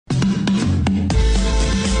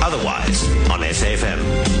Otherwise on SAFM.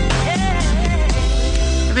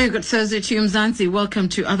 A very good Thursday to you, Mzansi. Welcome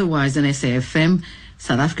to Otherwise on SAFM,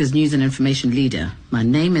 South Africa's news and information leader. My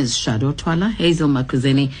name is Shado Twala. Hazel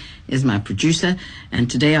Makuzeni is my producer,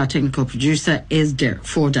 and today our technical producer is Derek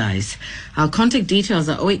Fordyce. Our contact details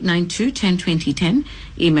are 0892 1020 10,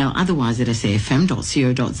 email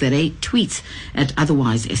otherwise@safm.co.za, tweets at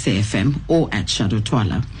otherwise_SAFM or at Shado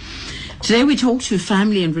Twala. Today we talk to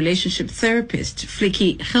family and relationship therapist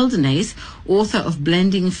FLICKY GILDENHUYS, author of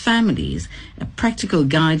Blending Families, a practical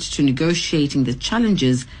guide to negotiating the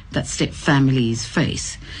challenges that step families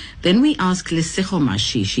face. Then we ask Lesego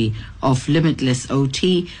Mashishi of Limitless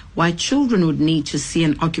OT why children would need to see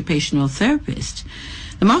an occupational therapist.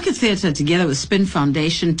 The Market Theatre, together with Spin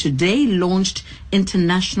Foundation, today launched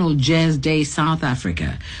International Jazz Day South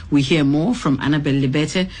Africa. We hear more from ANNABELL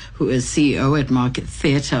LEBETHE, who is CEO at Market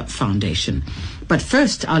Theatre Foundation. But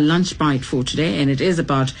first, our lunch bite for today, and it is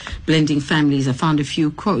about blending families. I found a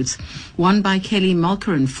few quotes. One by Kelly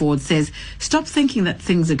Mulkerin Ford says, "Stop thinking that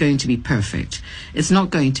things are going to be perfect. It's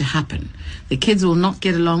not going to happen. The kids will not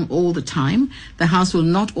get along all the time. The house will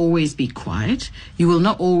not always be quiet. You will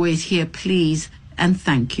not always hear please and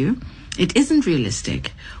thank you. It isn't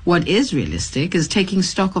realistic. What is realistic is taking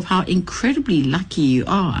stock of how incredibly lucky you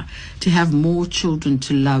are to have more children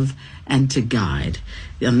to love and to guide."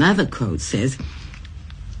 Another quote says,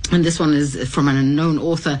 and this one is from an unknown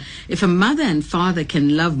author, "If a mother and father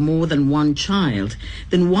can love more than one child,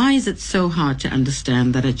 then why is it so hard to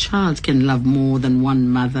understand that a child can love more than one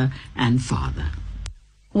mother and father?"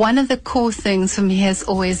 One of the core things for me has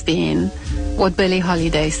always been what Billie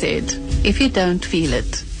Holiday said: if you don't feel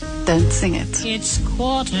it, don't sing it. It's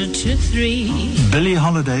 2:45. Billie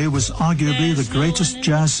Holiday was arguably the greatest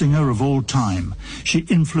jazz singer of all time. She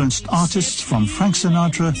influenced artists from Frank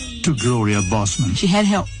Sinatra to Gloria Bosman. She had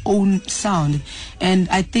her own sound, and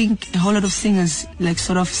I think a whole lot of singers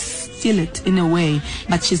sort of steal it in a way,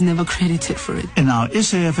 but she's never credited for it. In our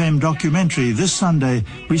SAFM documentary this Sunday,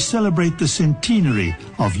 we celebrate the centenary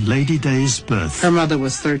of Lady Day's birth. Her mother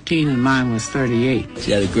was 13 and mine was 38.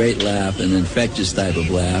 She had a great laugh, an infectious type of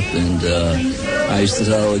laugh, and I used to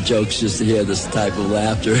tell her jokes just to hear this type of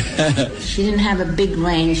laughter. She didn't have a big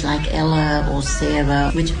range like Ella or Sarah,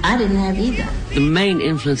 which I didn't have either. The main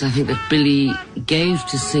influence I think that Billie gave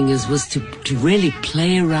to singers was to really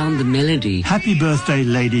play around the melody. Happy birthday,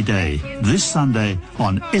 Lady Day, this Sunday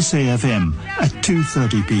on SAFM at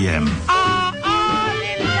 2:30 p.m.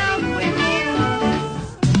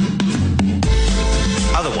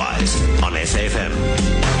 Otherwise on SAFM.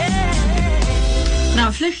 Now,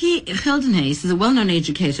 FLICKY GILDENHUYS is a well-known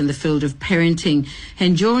educator in the field of parenting. Her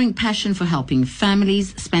enduring passion for helping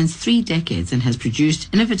families spans 3 decades and has produced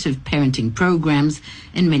innovative parenting programs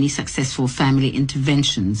and many successful family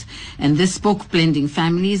interventions. And this book, Blending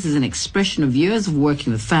Families, is an expression of years of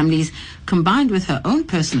working with families, combined with her own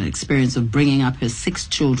personal experience of bringing up her 6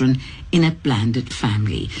 children in a blended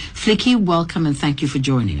family. FLICKY, welcome and thank you for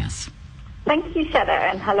joining us. Thank you, Shadow,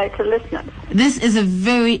 and hello to listeners. This is a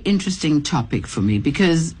very interesting topic for me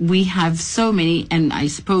because we have so many, and I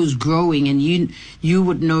suppose growing, and you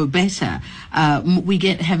would know better. We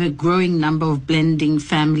have a growing number of blending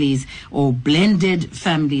families or blended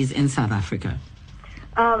families in South Africa.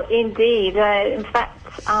 Indeed. In fact,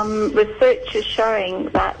 research is showing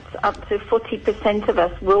that up to 40% of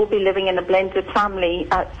us will be living in a blended family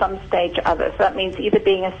at some stage or other. So that means either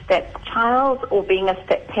being a stepchild or being a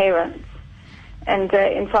step-parent. And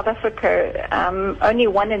in South Africa, only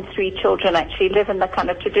 1 in 3 children actually live in the kind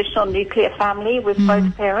of traditional nuclear family with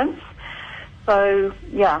both parents. So,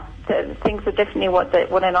 yeah, things are definitely what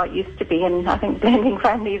they're not used to be, and I think blending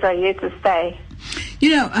families are here to stay.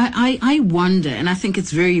 You know, I wonder, and I think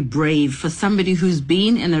it's very brave for somebody who's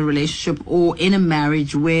been in a relationship or in a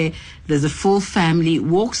marriage where there's a full family,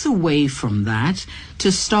 walks away from that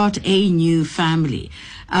to start a new family.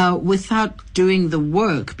 Without doing the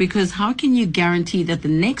work, because how can you guarantee that the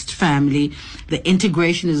next family, the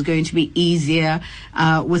integration is going to be easier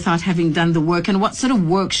without having done the work? And what sort of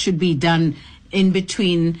work should be done in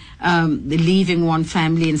between leaving one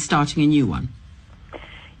family and starting a new one?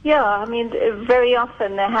 Yeah, I mean, very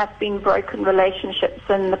often there have been broken relationships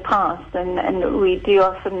in the past, and we do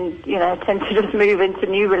often, tend to just move into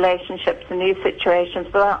new relationships and new situations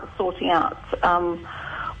without sorting out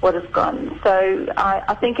what has gone. So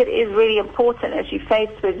I think it is really important as you face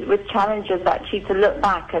with challenges actually to look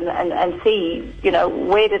back and see,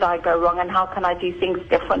 where did I go wrong and how can I do things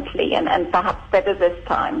differently and perhaps better this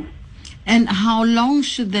time. And how long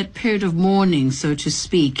should that period of mourning, so to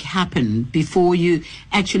speak, happen before you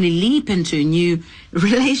actually leap into a new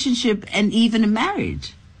relationship and even a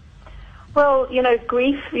marriage? Well,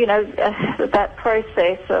 grief, that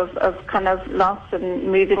process of kind of loss and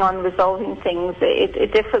moving on, resolving things,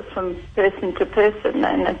 it differs from person to person,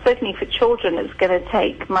 and certainly for children it's going to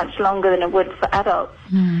take much longer than it would for adults.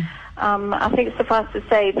 I think suffice to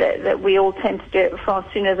say that we all tend to do it far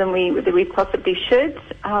sooner than we possibly should,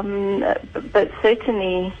 but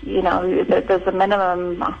certainly, there's a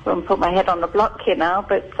minimum. I won't put my head on the block here now,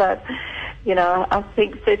 but I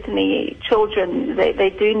think certainly children, they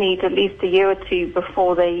do need at least a year or two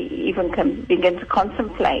before they even can begin to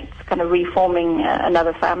contemplate kind of reforming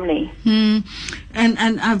another family.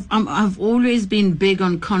 And I've always been big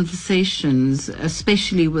on conversations,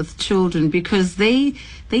 especially with children, because they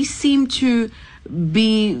seem to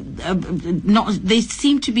be they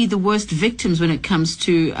seem to be the worst victims when it comes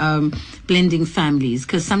to blending families,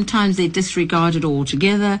 because sometimes they disregard it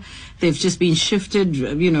altogether. They've just been shifted,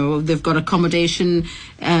 they've got accommodation,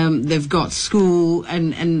 they've got school,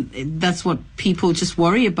 and that's what people just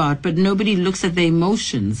worry about, but nobody looks at their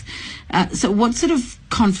emotions. So what sort of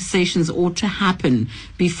conversations ought to happen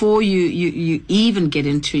before you even get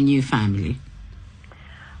into a new family?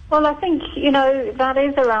 Well, I think, that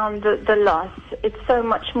is around the loss. It's so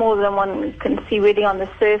much more than one can see really on the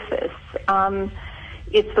surface.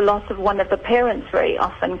 It's the loss of one of the parents very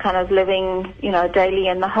often, kind of living, daily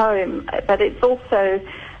in the home. But it's also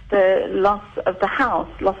the loss of the house,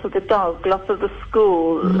 loss of the dog, loss of the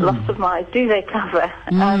school, loss of my duvet cover.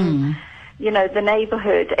 The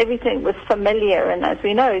neighborhood, everything was familiar. And as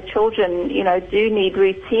we know, children, do need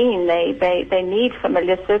routine. They need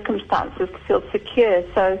familiar circumstances to feel secure.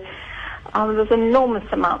 So there's an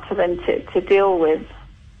enormous amount for them to deal with.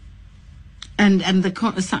 And the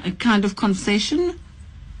kind of conversation?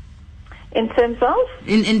 In terms of?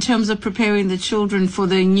 In terms of preparing the children for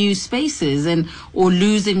the new spaces or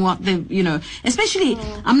losing what they, especially,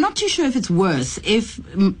 I'm not too sure if it's worse if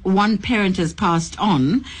one parent has passed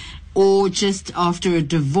on, or just after a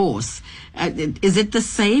divorce. Is it the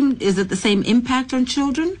same? Is it the same impact on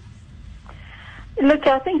children? Look,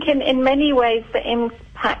 I think in many ways the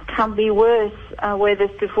impact can be worse where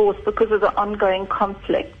there's divorce because of the ongoing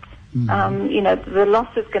conflict. The loss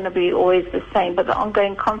is going to be always the same, but the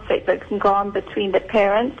ongoing conflict that can go on between the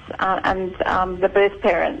parents and the birth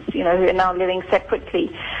parents, who are now living separately,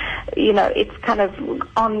 it's kind of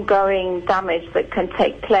ongoing damage that can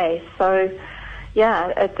take place. So,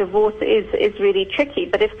 yeah, a divorce is really tricky.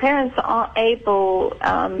 But if parents are able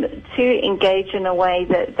to engage in a way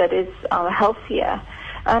that is healthier,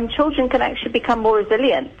 children can actually become more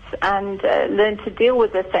resilient and learn to deal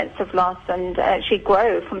with the sense of loss and actually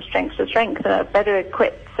grow from strength to strength, better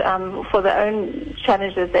equipped for their own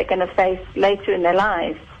challenges they're going to face later in their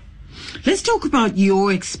lives. Let's talk about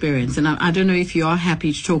your experience, and I don't know if you are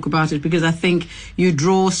happy to talk about it, because I think you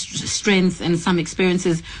draw strength and some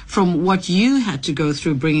experiences from what you had to go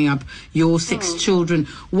through bringing up your 6 children.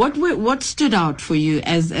 What stood out for you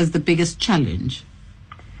as the biggest challenge?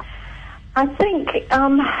 I think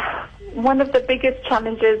one of the biggest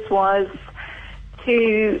challenges was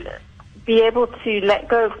to be able to let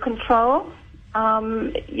go of control.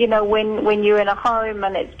 When you're in a home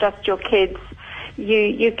and it's just your kids,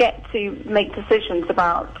 you get to make decisions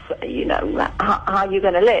about, how you're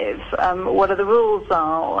going to live, what are the rules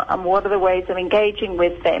are, what are the ways of engaging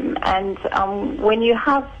with them. And when you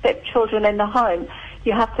have stepchildren in the home,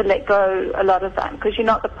 you have to let go a lot of that because you're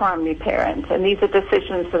not the primary parent, and these are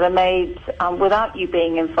decisions that are made without you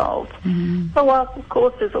being involved. So whilst, of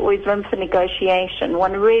course, there's always room for negotiation,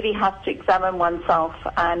 one really has to examine oneself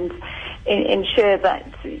and ensure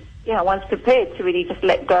that one's prepared to really just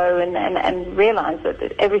let go and realize that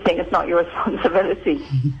everything is not your responsibility.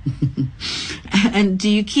 And do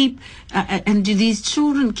you keep, and do these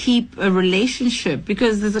children keep a relationship?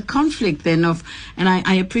 Because there's a conflict then and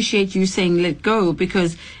I appreciate you saying let go,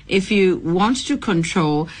 because if you want to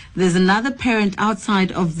control, there's another parent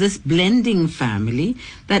outside of this blending family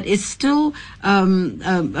that is still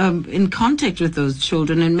in contact with those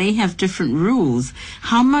children and may have different rules.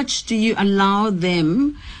 How much do you allow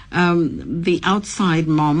them, the outside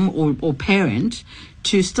mom or parent,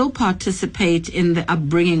 to still participate in the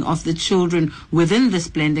upbringing of the children within this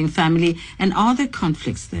blending family, and are there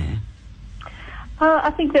conflicts there? I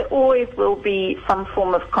think there always will be some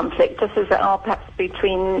form of conflict, just as there are perhaps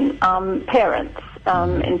between parents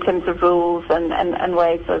in terms of rules and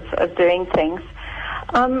ways of doing things.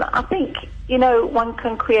 I think, one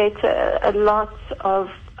can create a lot of,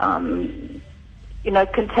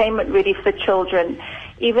 containment really for children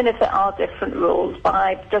even if there are different rules,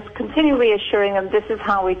 by just continually reassuring them this is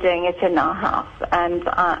how we're doing it in our house. And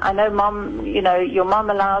I know, Mom, you know, your mom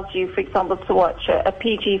allows you, for example, to watch a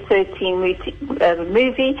PG-13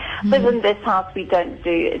 movie, but in this house we don't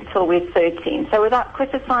do it until we're 13. So without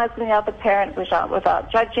criticizing the other parent,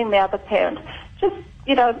 without judging the other parent, just,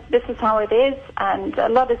 you know, this is how it is, and a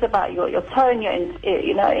lot is about your tone, your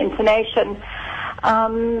intonation.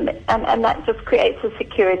 And that just creates a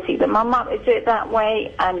security that my mum would do it that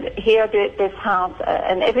way, and here I do it this house,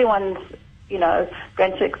 and everyone's, you know,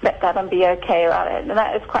 going to accept that and be okay about it. And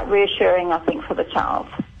that is quite reassuring, I think, for the child.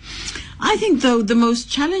 I think, though, the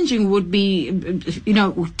most challenging would be, you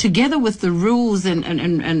know, together with the rules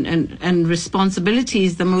and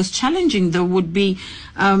responsibilities, the most challenging, though, would be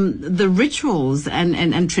the rituals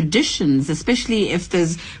and traditions, especially if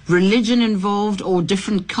there's religion involved or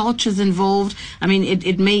different cultures involved. I mean,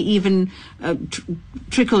 it may even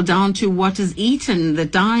trickle down to what is eaten, the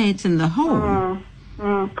diet in the home.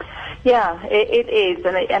 Yeah, it is.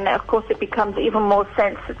 And of course, it becomes even more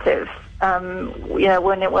sensitive. You know,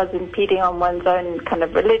 when it was impeding on one's own kind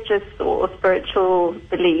of religious or spiritual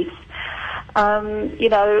beliefs. You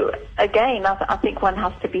know, again, I think one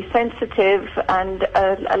has to be sensitive and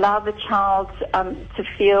allow the child to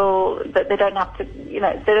feel that they don't have to, you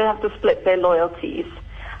know, they don't have to split their loyalties.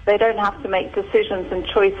 They don't have to make decisions and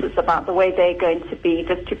choices about the way they're going to be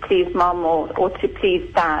just to please mom or to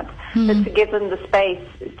please dad, but to give them the space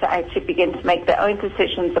to actually begin to make their own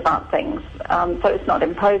decisions about things, so it's not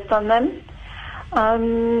imposed on them.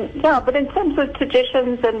 Yeah, but in terms of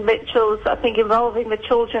traditions and rituals, I think involving the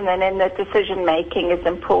children and in their decision making is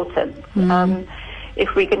important.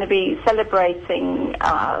 If we're going to be celebrating,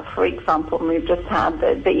 for example, we've just had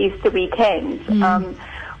the Easter weekend,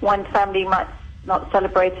 one family might not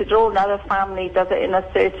celebrate it at all, another family does it in a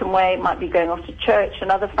certain way, might be going off to church,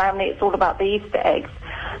 another family it's all about the Easter eggs.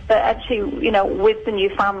 But actually, you know, with the new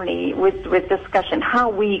family, with discussion, how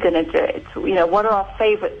are we going to do it? You know, what are our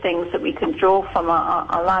favorite things that we can draw from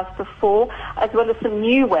our lives before, as well as some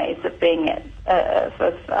new ways of being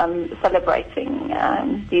celebrating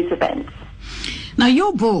these events. Now,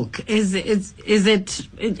 your book, is it,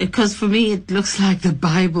 because for me it looks like the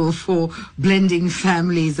Bible for blending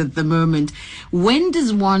families at the moment. When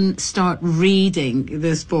does one start reading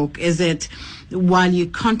this book? Is it while you're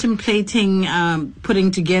contemplating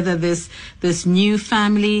putting together this new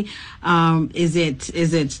family? Is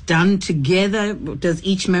it done together? Does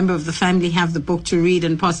each member of the family have the book to read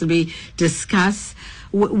and possibly discuss?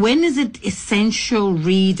 When is it essential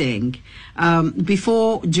reading?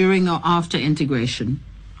 Before, during, or after integration?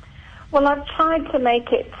 Well, I've tried to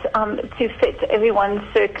make it to fit everyone's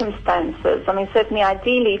circumstances. I mean, certainly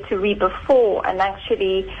ideally to read before and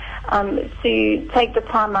actually to take the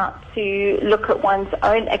time out to look at one's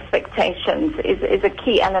own expectations is a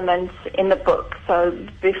key element in the book. So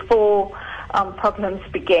before problems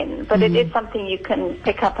begin. But it is something you can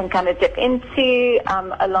pick up and kind of dip into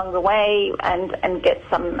along the way and get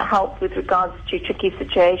some help with regards to tricky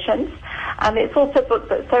situations. And it's also a book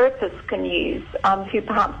that therapists can use who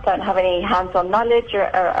perhaps don't have any hands-on knowledge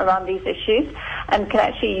around these issues and can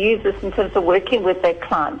actually use this in terms of working with their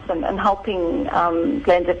clients and helping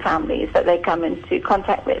blended families that they come into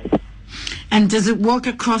contact with. And does it work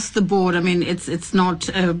across the board? I mean, it's not.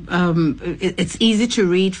 It's easy to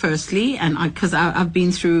read, firstly, and because I've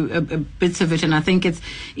been through bits of it, and I think it's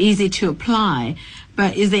easy to apply.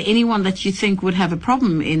 But is there anyone that you think would have a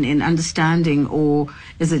problem in understanding, or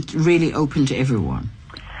is it really open to everyone?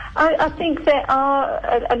 I think there are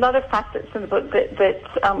a lot of facets in the book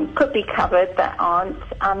that could be covered that aren't.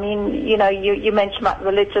 I mean, you know, you mentioned about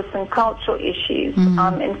religious and cultural issues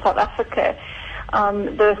in South Africa.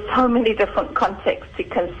 There are so many different contexts to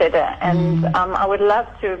consider, and I would love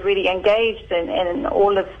to have really engaged in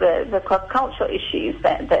all of the cross-cultural issues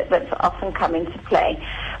that often come into play.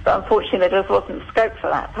 But unfortunately, there just wasn't scope for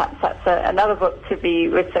that. Perhaps that's another book to be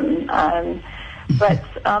written. But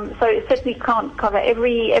so it certainly can't cover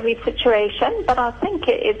every situation, but I think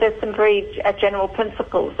there's some very general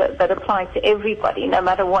principles that apply to everybody, no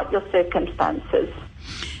matter what your circumstances.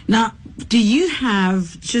 Now, do you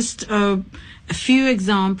have just a few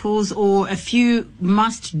examples or a few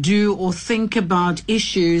must-do or think about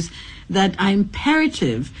issues that are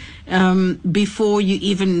imperative before you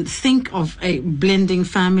even think of blending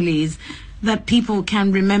families, that people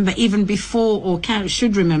can remember even before, or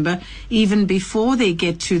should remember even before they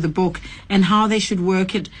get to the book, and how they should work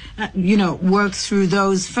through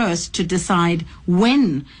those first to decide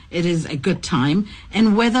when it is a good time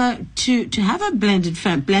and whether to have a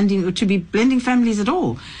blending families at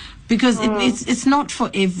all, Because it's not for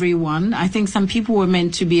everyone. I think some people were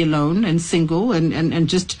meant to be alone and single and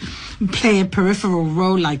just play a peripheral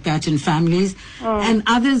role like that in families. And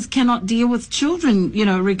others cannot deal with children,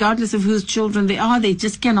 regardless of whose children they are. They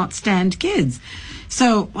just cannot stand kids.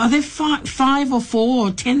 So are there 5 or 4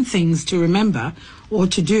 or 10 things to remember or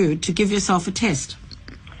to do to give yourself a test?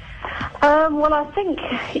 Well, I think,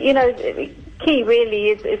 the key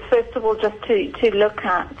really is first of all just to look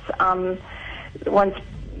at one's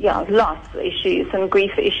loss issues and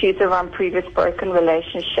grief issues around previous broken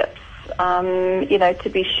relationships. To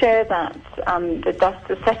be sure that the dust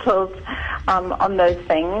has settled on those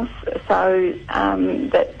things, so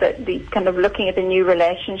that the kind of looking at a new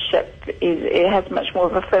relationship it has much more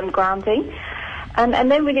of a firm grounding.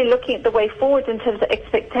 And then really looking at the way forward in terms of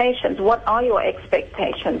expectations. What are your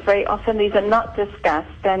expectations? Very often these are not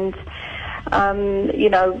discussed, and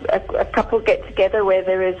a couple get together where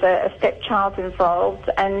there is a stepchild involved,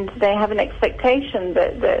 and they have an expectation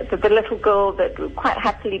that the little girl that quite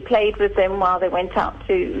happily played with them while they went out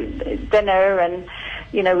to dinner and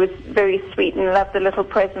was very sweet and loved the little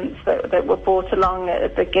presents that were brought along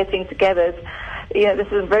at the getting togethers. This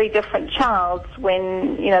is a very different child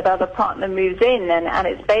when, the other partner moves in and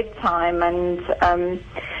it's bedtime and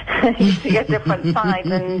you see a different side.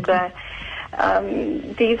 And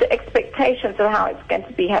these expectations of how it's going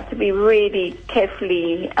to be have to be really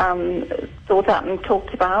carefully thought out and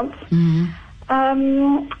talked about.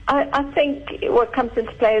 I think what comes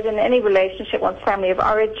into play is in any relationship, one's family of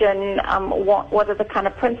origin, what are the kind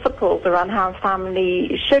of principles around how a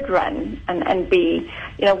family should run and be?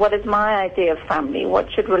 What is my idea of family?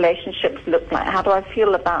 What should relationships look like? How do I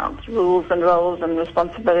feel about rules and roles and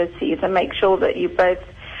responsibilities? And make sure that you both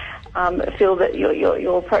feel that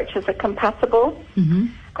your approaches are compatible.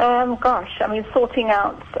 Sorting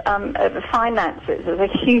out the finances is a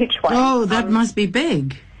huge one. Oh, that must be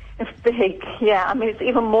big. It's big, yeah. It's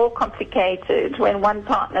even more complicated when one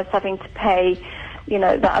partner's having to pay,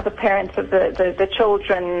 the other parents of the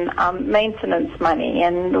children maintenance money,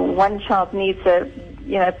 and one child needs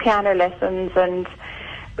piano lessons, and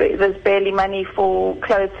there's barely money for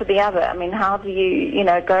clothes for the other. How do you,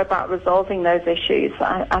 go about resolving those issues?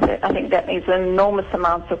 I think that needs an enormous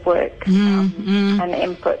amount of work and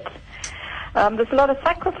input. There's a lot of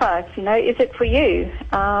sacrifice, is it for you?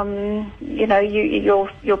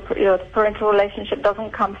 Your parental relationship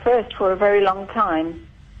doesn't come first for a very long time.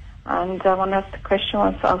 And one has to question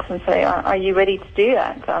oneself and say, are you ready to do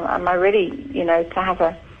that? Am I ready, to have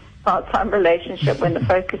a part-time relationship when the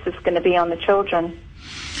focus is going to be on the children?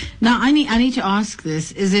 Now, I need to ask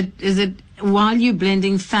this. Is it while you're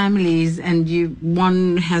blending families and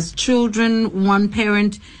one has children, one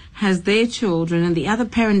parent has their children and the other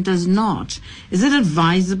parent does not, is it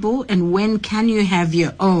advisable, and when can you have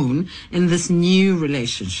your own in this new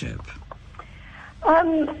relationship?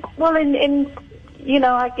 Well,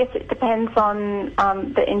 I guess it depends on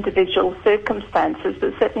the individual circumstances,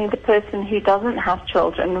 but certainly the person who doesn't have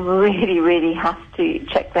children really, really has to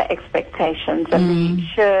check their expectations and be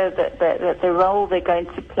sure that the role they're going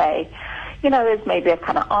to play, there's maybe a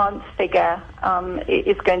kind of aunt figure,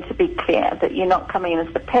 is going to be clear that you're not coming in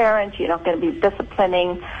as the parent, you're not going to be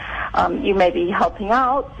disciplining, you may be helping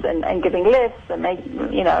out and giving lifts and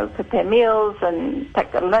prepare meals and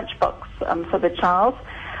pack a lunchbox for the child.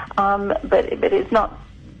 But it's not,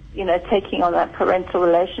 taking on that parental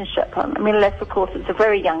relationship. Unless, of course, it's a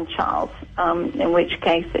very young child, in which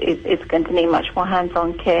case it's going to need much more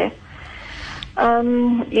hands-on care.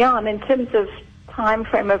 And in terms of time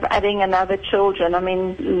frame of adding another children,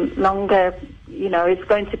 longer, is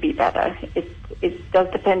going to be better. It does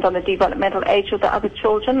depend on the developmental age of the other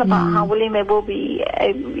children, about how willing they will be,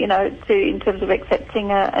 in terms of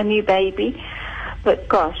accepting a new baby. But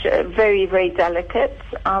gosh, very, very delicate,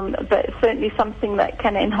 but certainly something that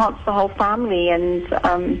can enhance the whole family and,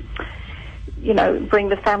 bring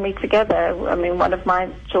the family together. One of my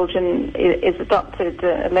children is adopted,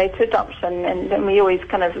 a later adoption, and we always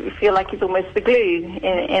kind of feel like he's almost the glue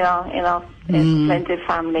in our blended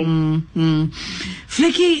family.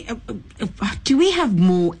 Flicky, do we have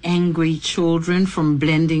more angry children from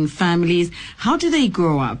blending families? How do they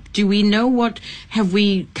grow up? Do we know have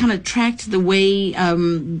we kind of tracked the way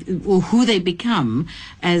or who they become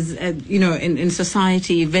as, in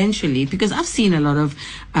society eventually? Because I've seen a lot of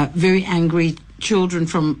very angry children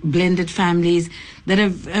from blended families that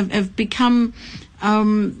have become,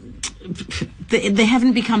 they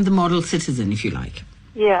haven't become the model citizen, if you like.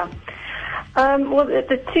 Yeah. Well,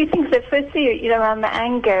 the two things there. Firstly, around the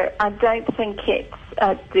anger, I don't think it's,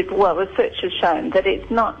 research has shown that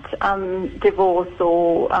it's not divorce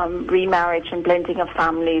or remarriage and blending of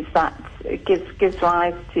families that's gives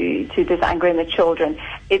rise to this anger in the children.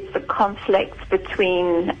 It's the conflict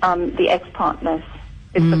between the ex-partners.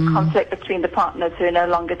 It's the conflict between the partners who are no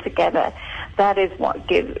longer together. That is what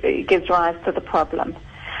gives rise to the problem.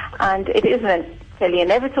 And it is a fairly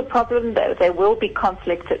inevitable problem. There will be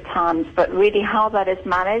conflict at times, but really how that is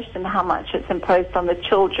managed and how much it's imposed on the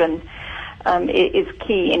children is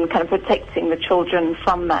key in kind of protecting the children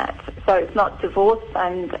from that. So it's not divorce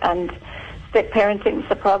and step parenting is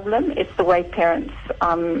the problem. It's the way parents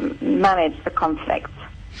manage the conflict.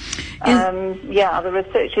 The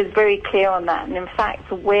research is very clear on that. And in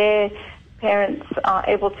fact, where parents are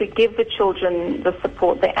able to give the children the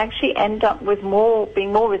support, they actually end up with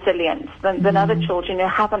being more resilient than other children who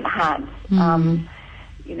haven't had,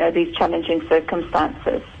 these challenging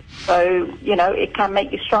circumstances. So, it can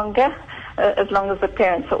make you stronger as long as the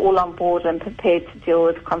parents are all on board and prepared to deal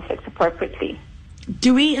with conflicts appropriately.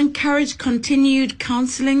 Do we encourage continued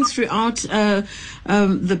counselling throughout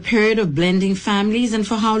the period of blending families, and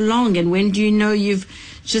for how long? And when do you know you've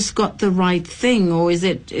just got the right thing, or is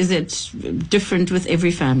it different with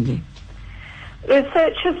every family?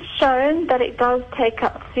 Research has shown that it does take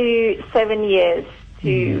up to 7 years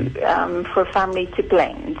for a family to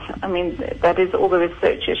blend. I mean, that is all the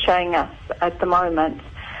research is showing us at the moment.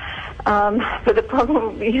 But the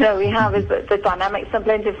problem, we have is that the dynamics of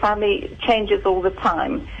blended family changes all the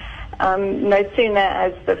time. No sooner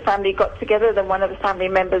as the family got together than one of the family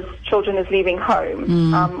members' children is leaving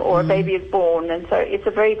home, or a baby is born, and so it's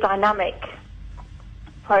a very dynamic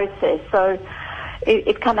process. So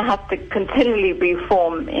it kind of has to continually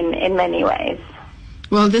reform in many ways.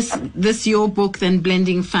 Well, this your book, then,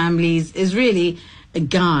 Blending Families, is really a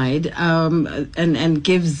guide and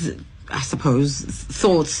gives, I suppose,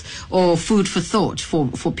 thoughts or food for thought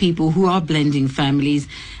for people who are blending families,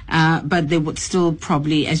 but they would still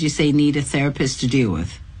probably, as you say, need a therapist to deal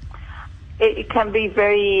with. It can be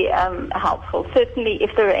very helpful. Certainly, if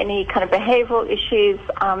there are any kind of behavioral issues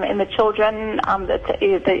in the children,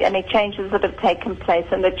 any changes that have taken place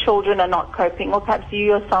and the children are not coping, or perhaps you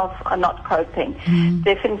yourself are not coping,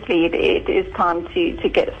 definitely it is time to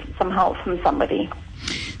get some help from somebody.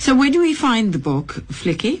 So where do we find the book,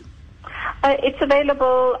 Flicky? It's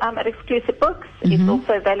available at Exclusive Books. It's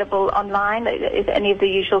also available online at any of the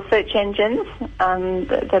usual search engines,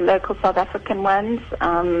 the local South African ones.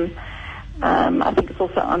 I think it's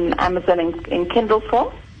also on Amazon in Kindle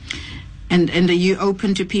form. And are you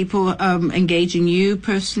open to people engaging you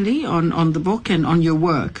personally on the book and on your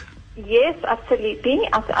work? Yes, absolutely.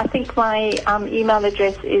 I think my email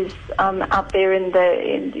address is out there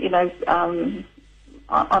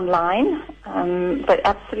online, but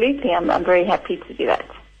absolutely, I'm very happy to do that.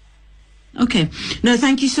 Okay. No,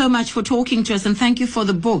 thank you so much for talking to us, and thank you for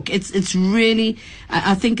the book. It's really,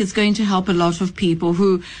 I think it's going to help a lot of people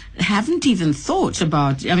who haven't even thought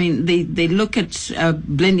about, they look at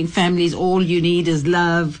blending families, all you need is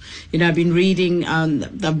love. I've been reading,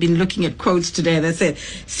 I've been looking at quotes today that said,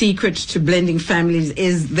 secret to blending families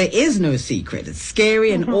is there is no secret. It's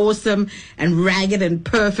scary and awesome and ragged and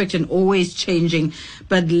perfect and always changing,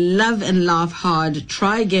 but love and laugh hard,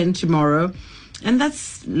 try again tomorrow. And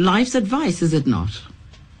that's life's advice, is it not?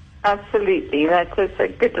 Absolutely. That is a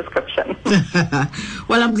good description.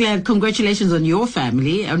 Well, I'm glad. Congratulations on your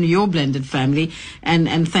family, on your blended family,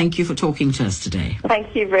 and thank you for talking to us today.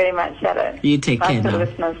 Thank you very much, Shadow. You take care now.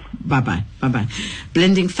 Listeners. Bye-bye. Bye-bye.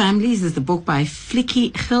 Blending Families is the book by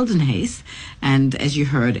FLICKY GILDENHUYS, and as you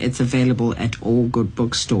heard, it's available at all good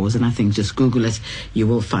bookstores, and I think just Google it, you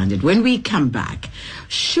will find it. When we come back,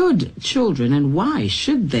 should children, and why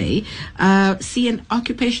should they, see an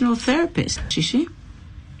occupational therapist? Shishi?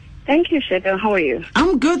 Thank you, Shadow. How are you?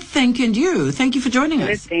 I'm good, thank you. And you? Thank you for joining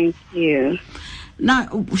us. Thank you.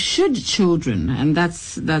 Now, should children, and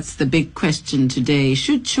that's the big question today,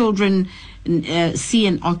 should children see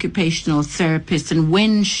an occupational therapist, and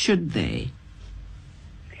when should they?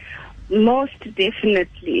 Most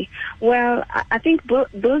definitely. Well, I think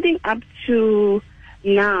building up to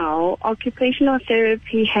now, occupational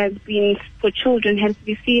therapy for children has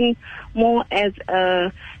been seen more as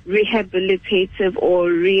a rehabilitative or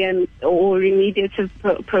remediative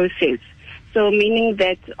process. So meaning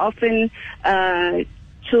that often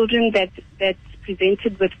children that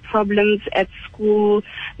presented with problems at school,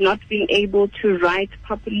 not being able to write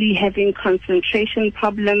properly, having concentration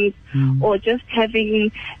problems, or just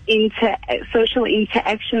having social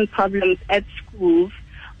interaction problems at schools,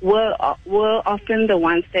 were often the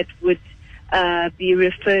ones that would be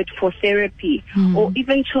referred for therapy, or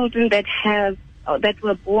even children that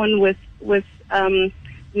were born with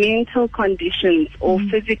mental conditions or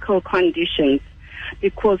physical conditions.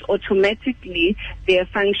 because automatically their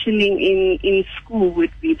functioning in school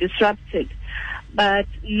would be disrupted. But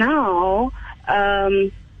now,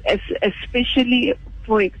 especially,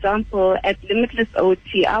 for example, at Limitless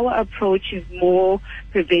OT, our approach is more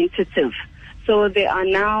preventative. So there are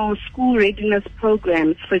now school readiness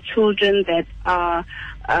programs for children that are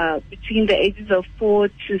between the ages of 4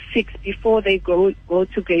 to 6 before they go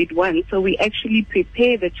to grade 1. So we actually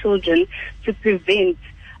prepare the children to prevent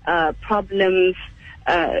problems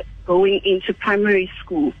going into primary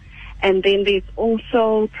school. And then there's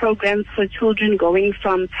also programs for children going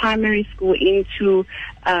from primary school into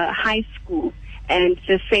high school. And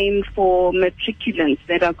the same for matriculants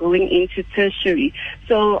that are going into tertiary.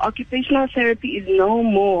 So occupational therapy is no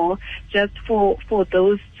more just for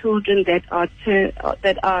those children that are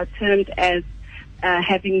termed as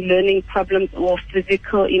having learning problems or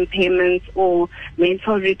physical impairments or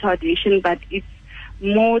mental retardation, but it's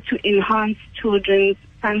more to enhance children's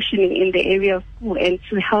functioning in the area of school and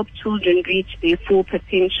to help children reach their full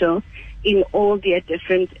potential in all their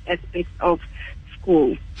different aspects of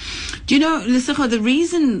school. Do you know, Lesego, the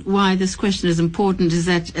reason why this question is important is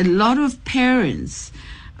that a lot of parents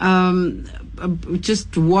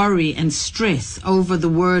just worry and stress over the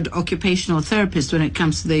word occupational therapist when it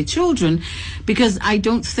comes to their children, because I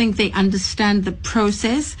don't think they understand the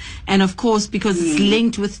process. And of course, because it's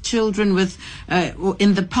linked with children with,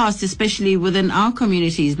 in the past, especially within our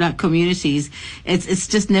communities, black communities, it's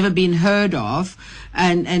just never been heard of.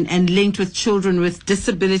 And linked with children with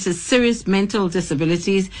disabilities, serious mental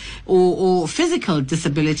disabilities or physical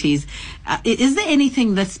disabilities. Is there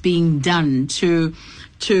anything that's being done to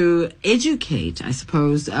educate, I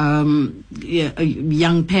suppose,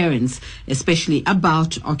 young parents, especially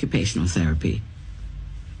about occupational therapy?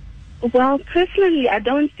 Well, personally, I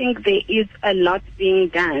don't think there is a lot being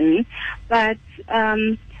done, but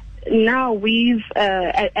now we've,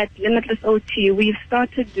 at Limitless OT, we've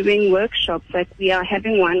started doing workshops. Like we are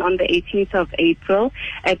having one on the 18th of April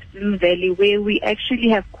at Blue Valley, where we actually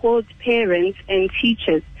have called parents and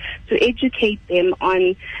teachers to educate them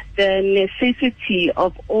on the necessity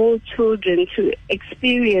of all children to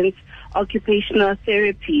experience occupational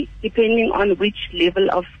therapy, depending on which level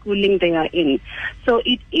of schooling they are in. So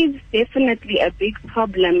it is definitely a big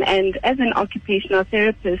problem, and as an occupational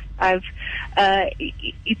therapist,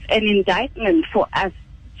 it's an indictment for us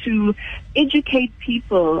to educate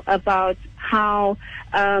people about how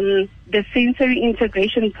the sensory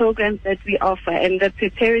integration programs that we offer and the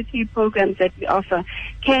preparatory programs that we offer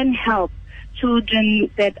can help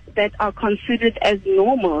children that are considered as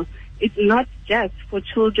normal. It's not just for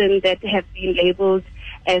children that have been labeled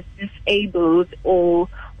as disabled or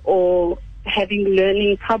having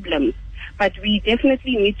learning problems. But we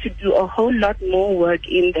definitely need to do a whole lot more work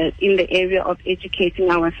in the area of educating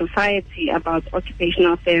our society about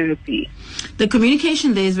occupational therapy. The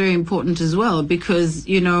communication there is very important as well, because,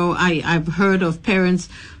 you know, I've heard of parents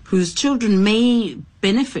whose children may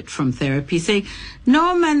benefit from therapy say,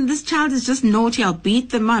 no man, this child is just naughty, I'll beat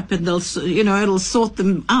them up and they'll, you know, it'll sort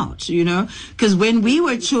them out, you know, because when we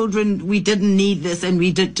were children we didn't need this and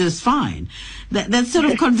we did just fine. That sort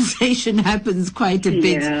of conversation happens quite a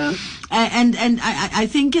bit. Yeah. And I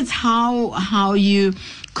think it's how you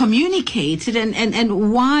communicate it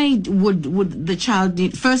and why would the child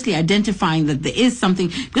need, firstly identifying that there is something,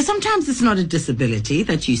 because sometimes it's not a disability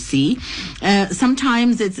that you see,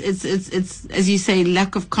 sometimes it's as you say,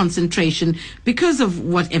 lack of concentration because of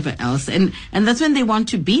whatever else, and that's when they want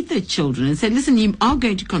to beat their children and say, listen, you are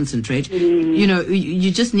going to concentrate, you know, you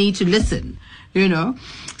just need to listen, you know.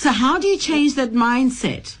 So how do you change that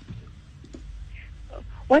mindset?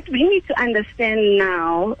 What we need to understand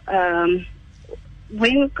now,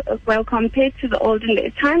 compared to the olden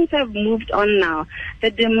days, times have moved on now. The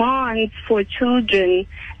demands for children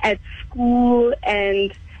at school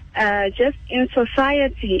and just in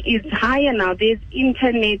society is higher now. There's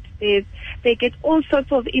internet, they get all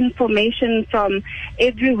sorts of information from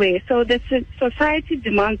everywhere. So the society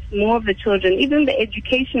demands more of the children. Even the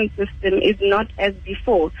education system is not as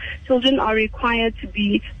before. Children are required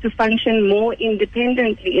to function more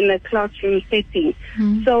independently in a classroom setting.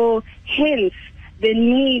 So hence the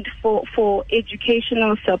need for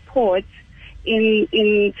educational support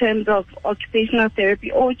in terms of occupational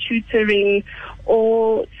therapy or tutoring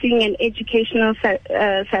or seeing an educational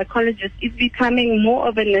psychologist is becoming more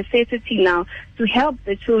of a necessity now to help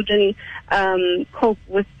the children cope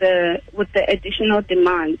with the additional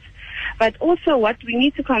demands. But also what we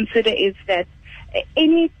need to consider is that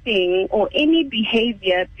anything or any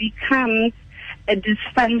behavior becomes a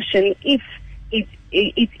dysfunction if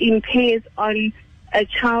it impairs on a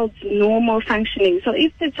child's normal functioning. So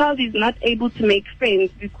if the child is not able to make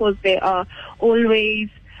friends because they are always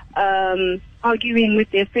arguing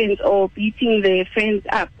with their friends or beating their friends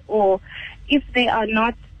up, or if they are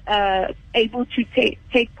not able to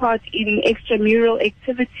take part in extramural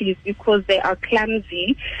activities because they are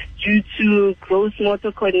clumsy due to gross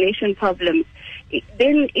motor coordination problems,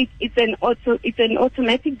 then it's an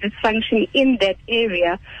automatic dysfunction in that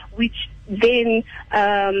area, which then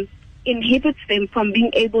inhibits them from being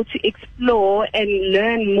able to explore and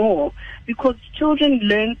learn more, because children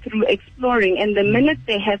learn through exploring, and the minute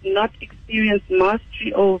they have not experienced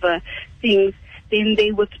mastery over things, then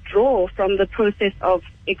they withdraw from the process of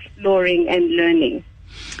exploring and learning.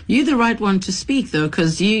 You're the right one to speak, though,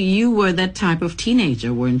 because you were that type of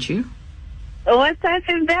teenager, weren't you? What type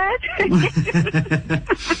is that?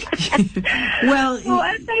 Well,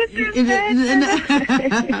 what type is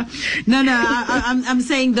that? No, I'm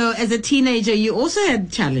saying, though, as a teenager, you also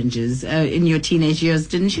had challenges in your teenage years,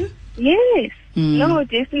 didn't you? Yes. No,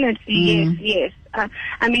 definitely. Yes. I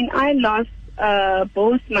mean, I lost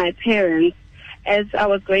both my parents as I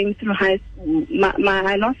was going through high school.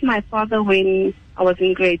 I lost my father when I was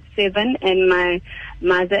in grade 7, and my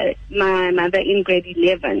mother in grade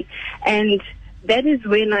 11. And that is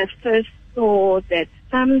when I first saw that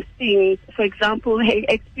some things, for example,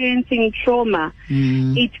 experiencing trauma,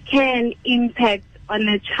 it can impact on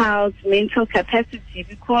a child's mental capacity,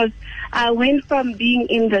 because I went from being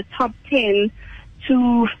in the top 10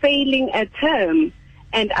 to failing a term.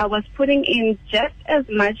 And I was putting in just as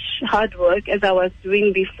much hard work as I was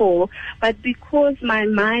doing before, but because my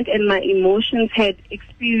mind and my emotions had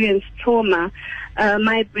experienced trauma,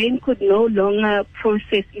 my brain could no longer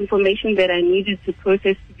process information that I needed to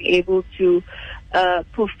process to be able to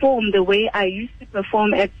perform the way I used to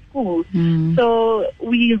perform at school. So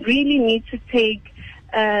we really need to take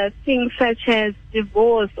things such as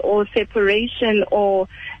divorce or separation or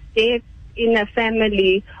death in a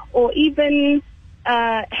family, or even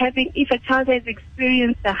if a child has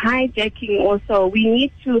experienced a hijacking also, we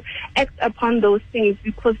need to act upon those things,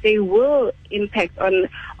 because they will impact on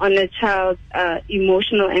a child's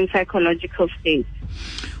emotional and psychological state.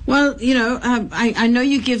 Well, you know, I know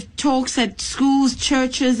you give talks at schools,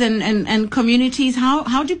 churches, and communities.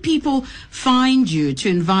 How do people find you to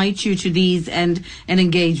invite you to these and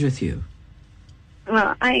engage with you?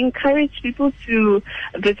 Well, I encourage people to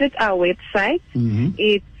visit our website.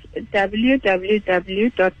 It's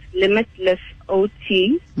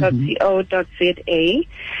www.limitlessot.co.za,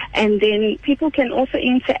 and then people can also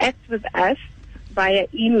interact with us via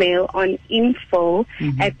email on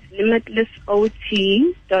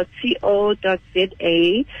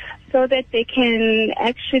info@limitlessot.co.za, so that they can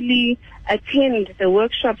actually attend the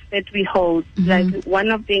workshops that we hold, like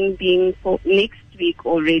one of them being for next week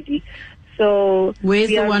already. So where's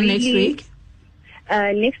the one next week?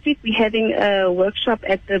 Next week we're having a workshop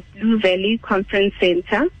at the Blue Valley Conference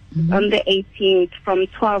Center on the 18th from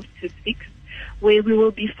 12 to 6, where we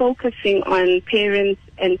will be focusing on parents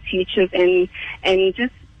and teachers and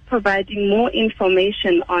just providing more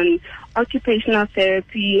information on occupational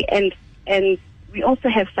therapy, and we also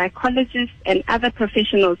have psychologists and other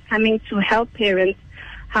professionals coming to help parents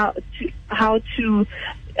how to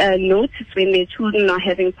notice when their children are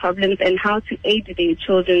having problems and how to aid their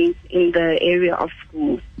children in the area of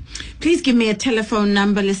school. Please give me a telephone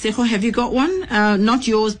number, Lesego. Have you got one? Not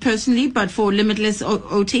yours personally, but for Limitless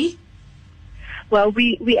OT? Well,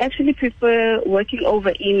 we actually prefer working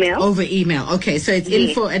over email. Over email. Okay, so it's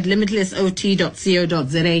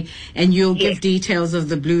info@limitlessot.co.za, and you'll give details of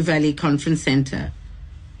the Blue Valley Conference Center.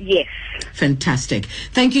 Yes. Fantastic.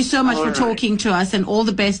 Thank you so much for talking to us, and all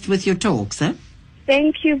the best with your talks. Huh?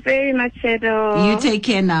 Thank you very much, Edo. You take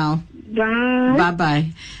care now. Bye.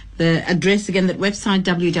 Bye-bye. The address again, that website,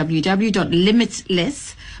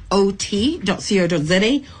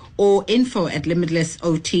 www.limitlessot.co.za or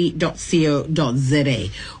info@limitlessot.co.za.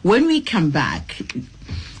 When we come back,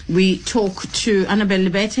 we talk to Annabelle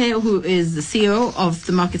Lebethe, who is the CEO of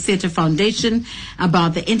the Market Theatre Foundation,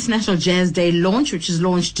 about the International Jazz Day launch, which is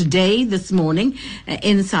launched today, this morning,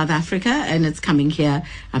 in South Africa, and it's coming here.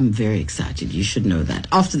 I'm very excited. You should know that.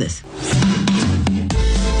 After this.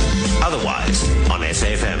 Otherwise on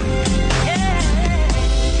SAFM.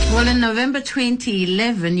 Well, in November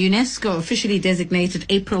 2011, UNESCO officially designated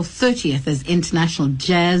April 30th as International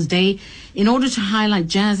Jazz Day in order to highlight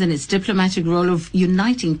jazz and its diplomatic role of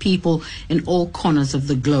uniting people in all corners of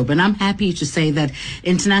the globe. And I'm happy to say that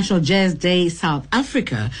International Jazz Day South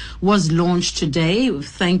Africa was launched today.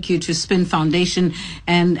 Thank you to Spin Foundation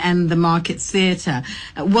and the Market Theatre.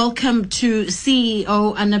 Welcome to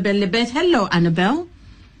CEO Annabelle Lebethe. Hello, Annabelle.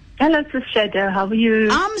 Hello, Sis Shadow. How are you?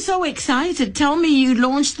 I'm so excited. Tell me, you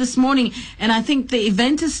launched this morning, and I think the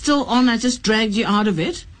event is still on. I just dragged you out of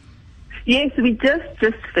it. Yes, we just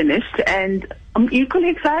finished, and I'm equally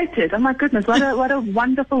excited. Oh my goodness, what a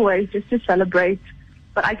wonderful way just to celebrate.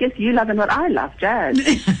 But I guess you love and what I love, jazz.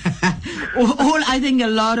 I think a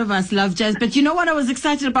lot of us love jazz. But you know what I was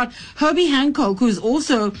excited about? Herbie Hancock, who's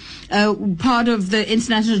also part of the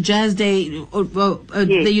International Jazz Day, the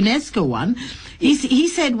UNESCO one. He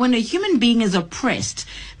said when a human being is oppressed,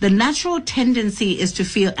 the natural tendency is to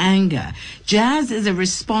feel anger. Jazz is a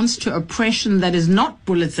response to oppression that is not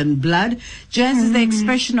bullets and blood. Jazz is the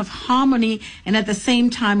expression of harmony and at the same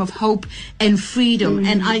time of hope and freedom.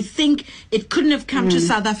 And I think it couldn't have come to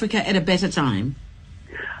South Africa at a better time.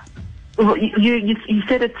 Well, you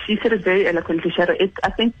said it. You said it very eloquently, Shadow. I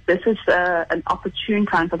think this is an opportune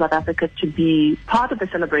time for South Africa to be part of the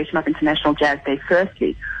celebration of International Jazz Day.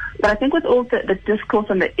 Firstly. But I think with all the discourse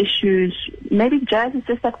on the issues, maybe jazz is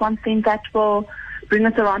just that one thing that will bring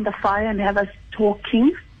us around the fire and have us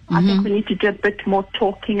talking. I think we need to do a bit more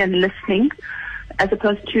talking and listening as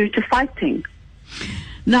opposed to fighting.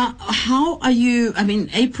 Now, how are you,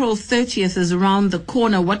 April 30th is around the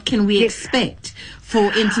corner. What can we expect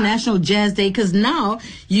for International Jazz Day? Because now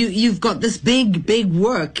you've got this big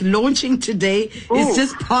work launching today. It's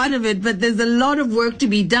just part of it, but there's a lot of work to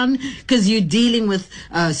be done because you're dealing with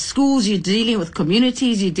schools, you're dealing with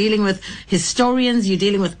communities, you're dealing with historians, you're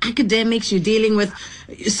dealing with academics, you're dealing with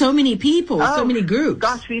so many people, so many groups.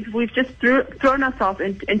 Gosh, we've just thrown ourselves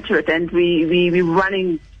into it, and we're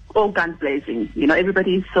running all guns blazing. You know,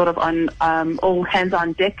 everybody's sort of on all hands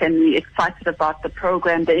on deck, and we're excited about the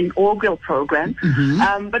program, the inaugural program.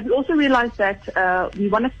 But we also realize that we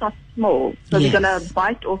want to start small. So we're going to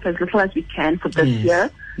bite off as little as we can for this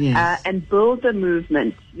year and build a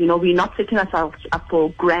movement. You know, we're not setting ourselves up for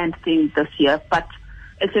grand things this year, but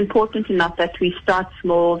it's important enough that we start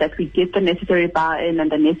small, that we get the necessary buy-in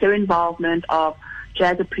and the necessary involvement of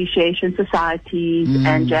jazz appreciation societies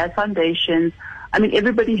and jazz foundations. I mean,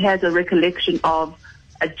 everybody has a recollection of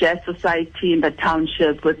a jazz society in the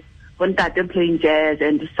township with one Tata playing jazz,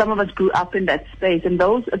 and some of us grew up in that space, and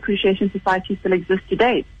those appreciation societies still exist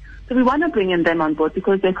today. So we want to bring in them on board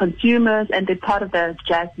because they're consumers and they're part of the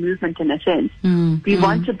jazz movement in a sense. We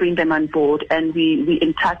want to bring them on board, and we're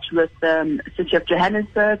in touch with the City of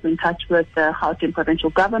Johannesburg, we're in touch with the Gauteng provincial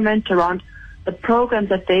government around the programs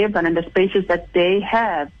that they have done and the spaces that they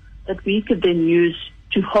have that we could then use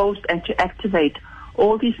to host and to activate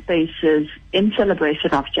all these spaces in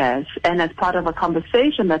celebration of jazz, and as part of a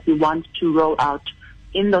conversation that we want to roll out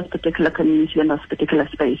in those particular communities, in those particular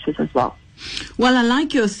spaces as well. Well, I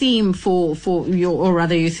like your theme for your, or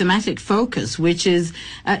rather your thematic focus, which is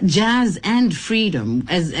jazz and freedom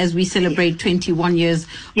as we celebrate 21 years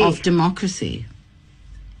of democracy.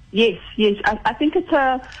 Yes. I think it's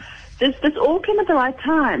this all came at the right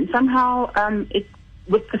time. Somehow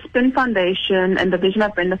with the Spin Foundation and the vision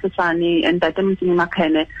of Brenda Fasani and Datamuzini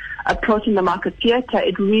Makene approaching the Market Theatre,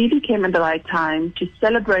 it really came at the right time to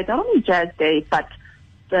celebrate not only Jazz Day, but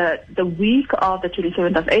the week of the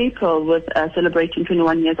 27th of April with celebrating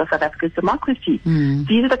 21 years of South Africa's democracy.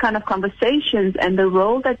 These are the kind of conversations and the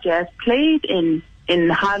role that jazz played in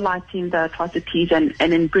highlighting the atrocities and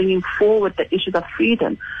in bringing forward the issues of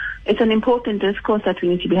freedom. It's an important discourse that we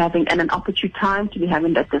need to be having, and an opportune time to be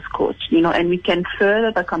having that discourse, you know, and we can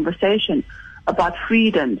further the conversation about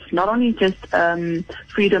freedoms, not only just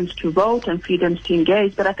freedoms to vote and freedoms to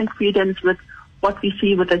engage, but I think freedoms with what we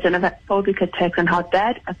see with the xenophobic attacks and how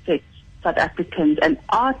that affects South Africans and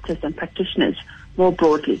artists and practitioners more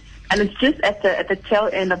broadly. And it's just at the tail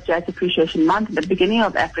end of Jazz Appreciation Month, the beginning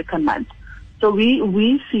of Africa Month. So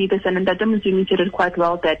we see this, and Ndada Muzimi said it quite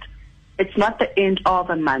well, that it's not the end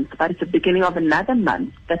of a month, but it's the beginning of another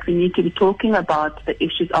month that we need to be talking about the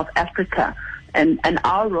issues of Africa and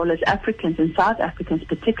our role as Africans and South Africans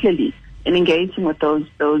particularly in engaging with those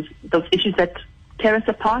issues that tear us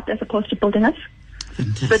apart as opposed to building us.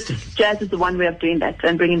 Fantastic. But jazz is the one way of doing that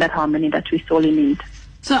and bringing that harmony that we sorely need.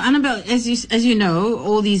 So, Annabelle, as you know,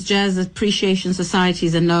 all these jazz appreciation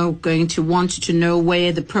societies are now going to want to know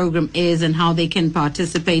where the program is and how they can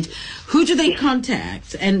participate. Who do they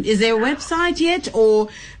contact? And is there a website yet, or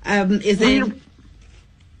is there...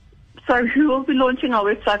 So we will be launching our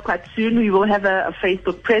website quite soon. We will have a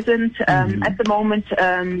Facebook presence. At the moment,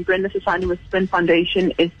 Brenda Fasani with Spin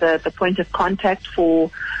Foundation is the point of contact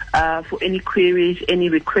for any queries, any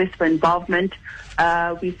requests for involvement.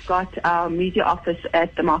 We've got our media office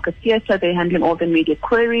at the Market Theatre. They're handling all the media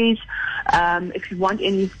queries. If you want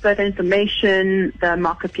any further information, the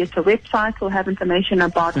Market Theatre website will have information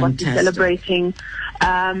about what we're celebrating.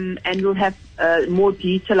 and we'll have more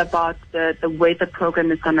detail about the way the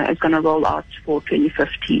program is gonna roll out for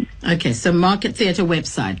 2015. Okay, so Market Theatre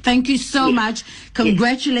website. Thank you so much.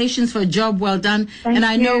 Congratulations for a job well done. Thank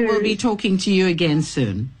I know you. we'll be talking to you again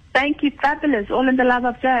soon. Thank you, fabulous. All in the love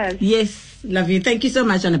of jazz. Yes, love you. Thank you so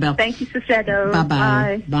much, Annabelle. Thank you, Shadow.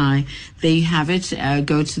 Bye-bye. Bye. There you have it.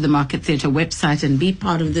 Go to the Market Theatre website and be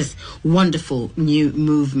part of this wonderful new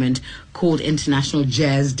movement called International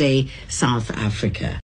Jazz Day South Africa.